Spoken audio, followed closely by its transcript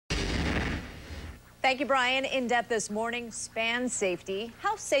Thank you, Brian. In depth this morning, span safety.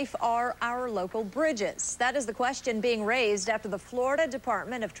 How safe are our local bridges? That is the question being raised after the Florida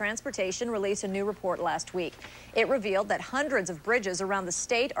Department of Transportation released a new report last week. It revealed that hundreds of bridges around the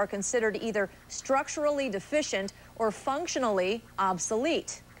state are considered either structurally deficient or functionally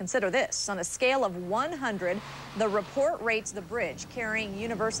obsolete. Consider this. On a scale of 100, the report rates the bridge carrying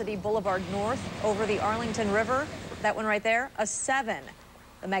University Boulevard North over the Arlington River, that one right there, a 7.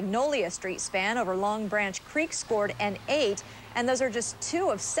 The Magnolia Street span over Long Branch Creek scored an 8, and those are just 2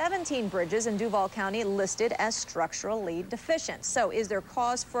 of 17 bridges in Duval County listed as structurally deficient. So is there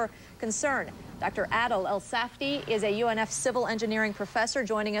cause for concern? Dr. Adel ElSafty's is a UNF civil engineering professor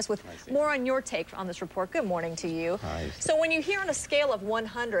joining us with more on your take on this report. Good morning to you. Hi. So when you hear on a scale of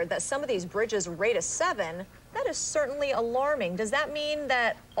 100 that some of these bridges rate a 7, that is certainly alarming. Does that mean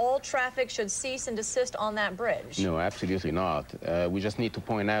that all traffic should cease and desist on that bridge? No, absolutely not. We just need to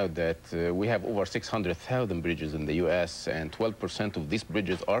point out that we have over 600,000 bridges in the U.S., and 12% of these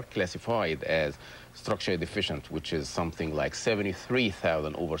bridges are classified as structurally deficient, which is something like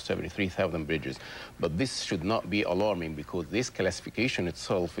 73,000, over 73,000 bridges. But this should not be alarming, because this classification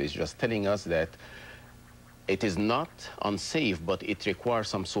itself is just telling us that it is not unsafe, but it requires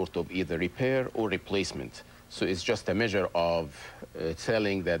some sort of either repair or replacement. So it's just a measure of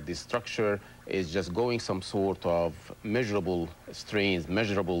telling that the structure is just going some sort of measurable strains,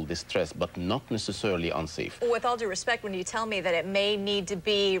 measurable distress, but not necessarily unsafe. With all due respect, when you tell me that it may need to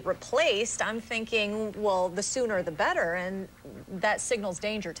be replaced, I'm thinking, well, the sooner the better, and that signals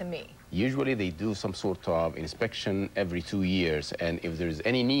danger to me. Usually they do some sort of inspection every 2 years, and if there is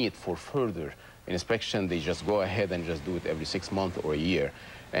any need for further inspection, they just go ahead and just do it every 6 months or a year.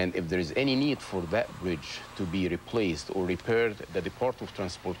 And if there is any need for that bridge to be replaced or repaired, the Department of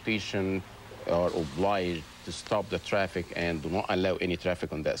Transportation are obliged to stop the traffic and do not allow any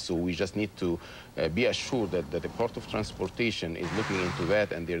traffic on that. So we just need to be assured that the Department of Transportation is looking into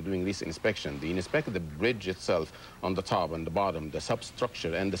that, and they're doing this inspection. They inspect the bridge itself on the top and the bottom, the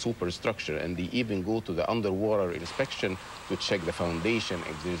substructure and the superstructure, and they even go to the underwater inspection to check the foundation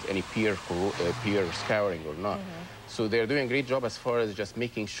if there's any pier scouring or not. So they're doing a great job as far as just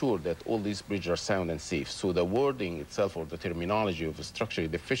making sure that all these bridges are sound and safe. So the wording itself, or the terminology of structurally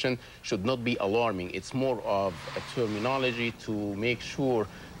deficient, should not be alarming. It's more of a terminology to make sure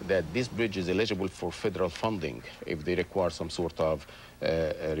that this bridge is eligible for federal funding if they require some sort of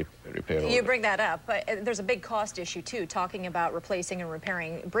repair. You bring that up, but there's a big cost issue too, talking about replacing and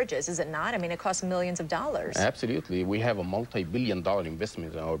repairing bridges, is it not? I mean, it costs millions of dollars. Absolutely. We have a multi-billion-dollar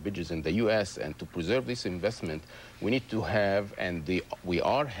investment in our bridges in the U.S., and to preserve this investment, we need to have, and we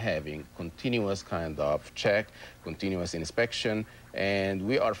are having, continuous kind of check, continuous inspection, and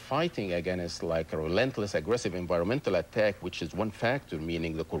we are fighting against like a relentless, aggressive environmental attack, which is one factor,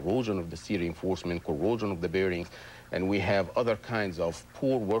 meaning the corrosion of the steel reinforcement, corrosion of the bearings, and we have other kinds of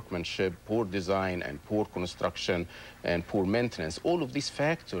poor workmanship, poor design, and poor construction, and poor maintenance. All of these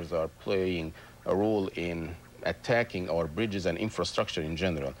factors are playing a role in attacking our bridges and infrastructure in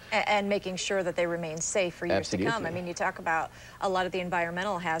general. And making sure that they remain safe for years to come. Absolutely. I mean, you talk about a lot of the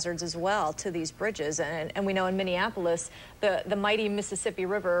environmental hazards as well to these bridges. And we know in Minneapolis, the mighty Mississippi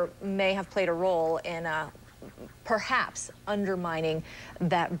River may have played a role in perhaps undermining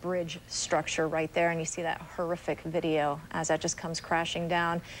that bridge structure right there. And you see that horrific video as that just comes crashing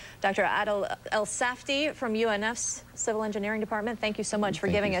down. Dr. Adel ElSafty's from UNF's Civil Engineering Department, thank you so much for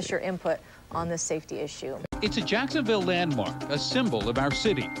giving us your input on this safety issue. It's a Jacksonville landmark, a symbol of our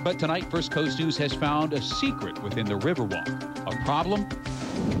city. But tonight, First Coast News has found a secret within the Riverwalk. A problem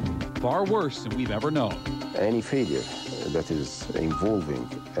far worse than we've ever known. Any failure that is involving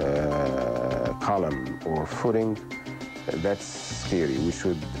column or footing, that's scary. We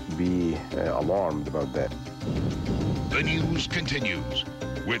should be alarmed about that. The news continues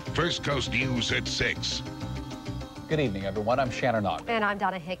with First Coast News at 6. Good evening, everyone. I'm Shannon Ogg. And I'm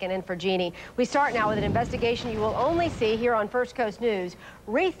Donna Hicken in for Jeannie. We start now with an investigation you will only see here on First Coast News,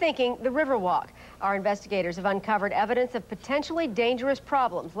 Rethinking the Riverwalk. Our investigators have uncovered evidence of potentially dangerous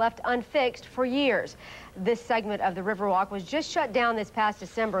problems left unfixed for years. This segment of the Riverwalk was just shut down this past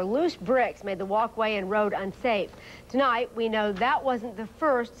December. Loose bricks made the walkway and road unsafe. Tonight, we know that wasn't the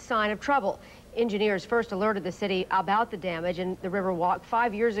first sign of trouble. Engineers first alerted the city about the damage in the Riverwalk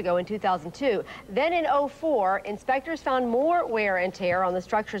 5 years ago in 2002. Then in 2004, inspectors found more wear and tear on the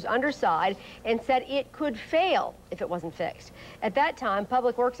structure's underside and said it could fail if it wasn't fixed. At that time,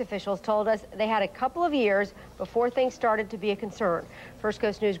 Public Works officials told us they had a couple of years before things started to be a concern. First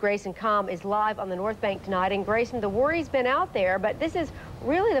Coast News' Grayson Comm is live on the North Bank tonight. And Grayson, the worry's been out there, but this is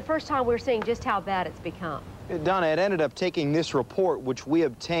really the first time we're seeing just how bad it's become. Donna, it ended up taking this report, which we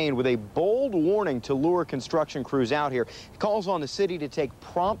obtained, with a bold warning to lure construction crews out here. It calls on the city to take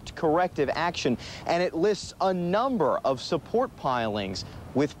prompt corrective action, and it lists a number of support pilings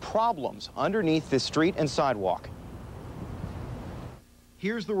with problems underneath the street and sidewalk.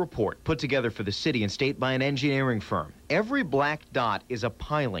 Here's the report put together for the city and state by an engineering firm. Every black dot is a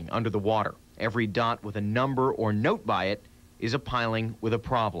piling under the water. Every dot with a number or note by it is a piling with a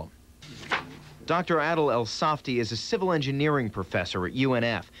problem. Dr. Adel ElSafty's is a civil engineering professor at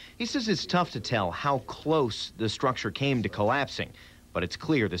UNF. He says it's tough to tell how close the structure came to collapsing, but it's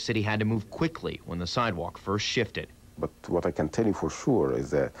clear the city had to move quickly when the sidewalk first shifted. But what I can tell you for sure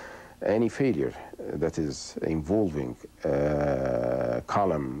is that any failure that is involving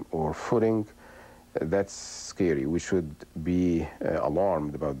column or footing, that's scary. We should be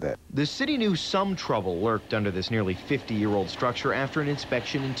alarmed about that. The city knew some trouble lurked under this nearly 50-year-old structure after an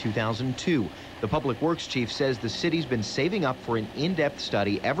inspection in 2002. The public works chief says the city's been saving up for an in-depth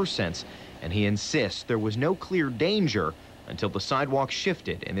study ever since, and he insists there was no clear danger until the sidewalk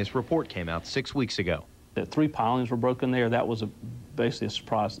shifted and this report came out 6 weeks ago. The 3 pilings were broken there. That was basically a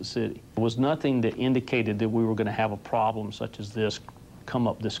surprise to the city. There was nothing that indicated that we were going to have a problem such as this come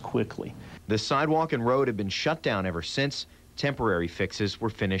up this quickly. The sidewalk and road have been shut down ever since. Temporary fixes were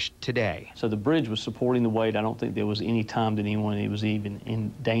finished today. So the bridge was supporting the weight. I don't think there was any time that anyone was even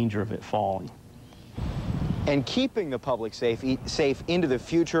in danger of it falling. And keeping the public safe into the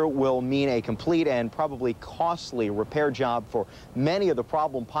future will mean a complete and probably costly repair job for many of the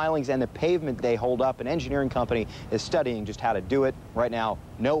problem pilings and the pavement they hold up. An engineering company is studying just how to do it. Right now,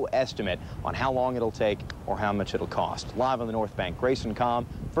 no estimate on how long it'll take or how much it'll cost. Live on the North Bank, Grayson Comm,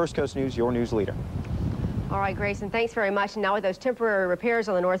 First Coast News, your news leader. All right, Grayson, thanks very much. And now with those temporary repairs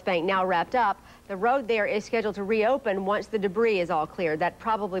on the North Bank now wrapped up, the road there is scheduled to reopen once the debris is all cleared. That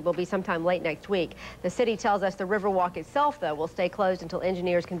probably will be sometime late next week. The city tells us the Riverwalk itself, though, will stay closed until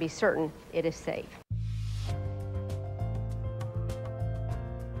engineers can be certain it is safe.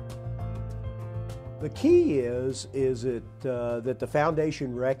 The key is that the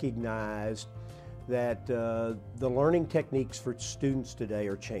foundation recognized that the learning techniques for students today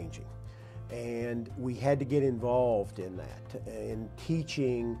are changing. And we had to get involved in that, in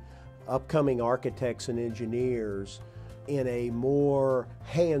teaching upcoming architects and engineers in a more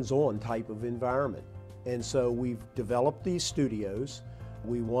hands-on type of environment. And so we've developed these studios.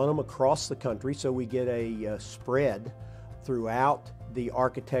 We want them across the country so we get a spread throughout the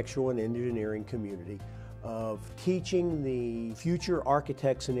architectural and engineering community of teaching the future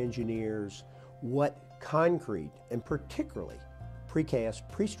architects and engineers what concrete, and particularly precast,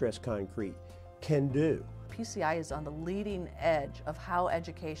 pre-stressed concrete, can do. PCI is on the leading edge of how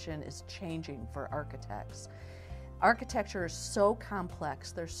education is changing for architects. Architecture is so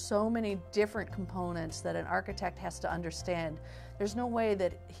complex. There's so many different components that an architect has to understand. There's no way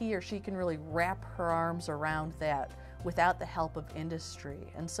that he or she can really wrap her arms around that without the help of industry.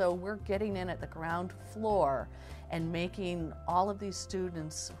 And so we're getting in at the ground floor and making all of these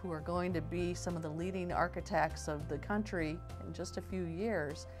students who are going to be some of the leading architects of the country in just a few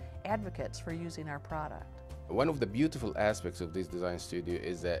years, advocates for using our product. One of the beautiful aspects of this design studio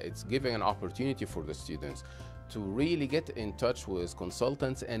is that it's giving an opportunity for the students to really get in touch with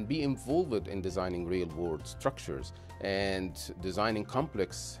consultants and be involved in designing real-world structures and designing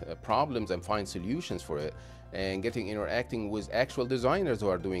complex problems and find solutions for it, and interacting with actual designers who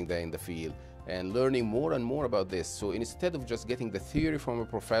are doing that in the field and learning more and more about this. So instead of just getting the theory from a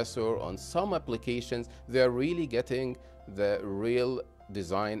professor on some applications, they're really getting the real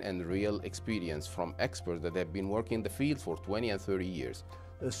design and real experience from experts that have been working in the field for 20 and 30 years.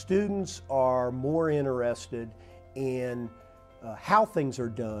 The students are more interested in how things are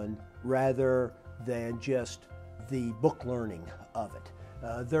done rather than just the book learning of it.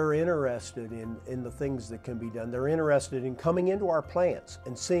 They're interested in the things that can be done. They're interested in coming into our plants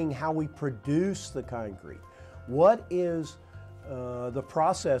and seeing how we produce the concrete. What is the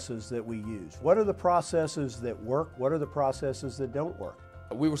processes that we use? What are the processes that work? What are the processes that don't work?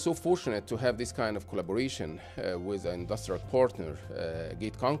 We were so fortunate to have this kind of collaboration with an industrial partner,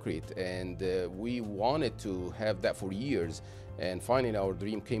 Gate Concrete, and we wanted to have that for years. And finally our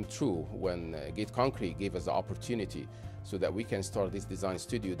dream came true when Gate Concrete gave us the opportunity so that we can start this design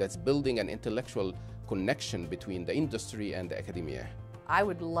studio that's building an intellectual connection between the industry and the academia. I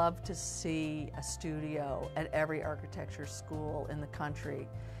would love to see a studio at every architecture school in the country.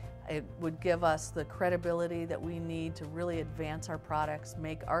 It would give us the credibility that we need to really advance our products,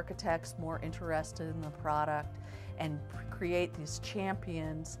 make architects more interested in the product, and create these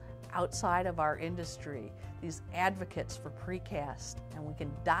champions outside of our industry, these advocates for precast, and we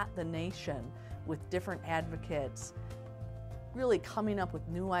can dot the nation with different advocates, really coming up with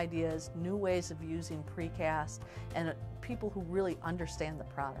new ideas, new ways of using precast, and people who really understand the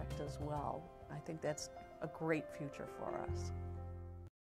product as well. I think that's a great future for us.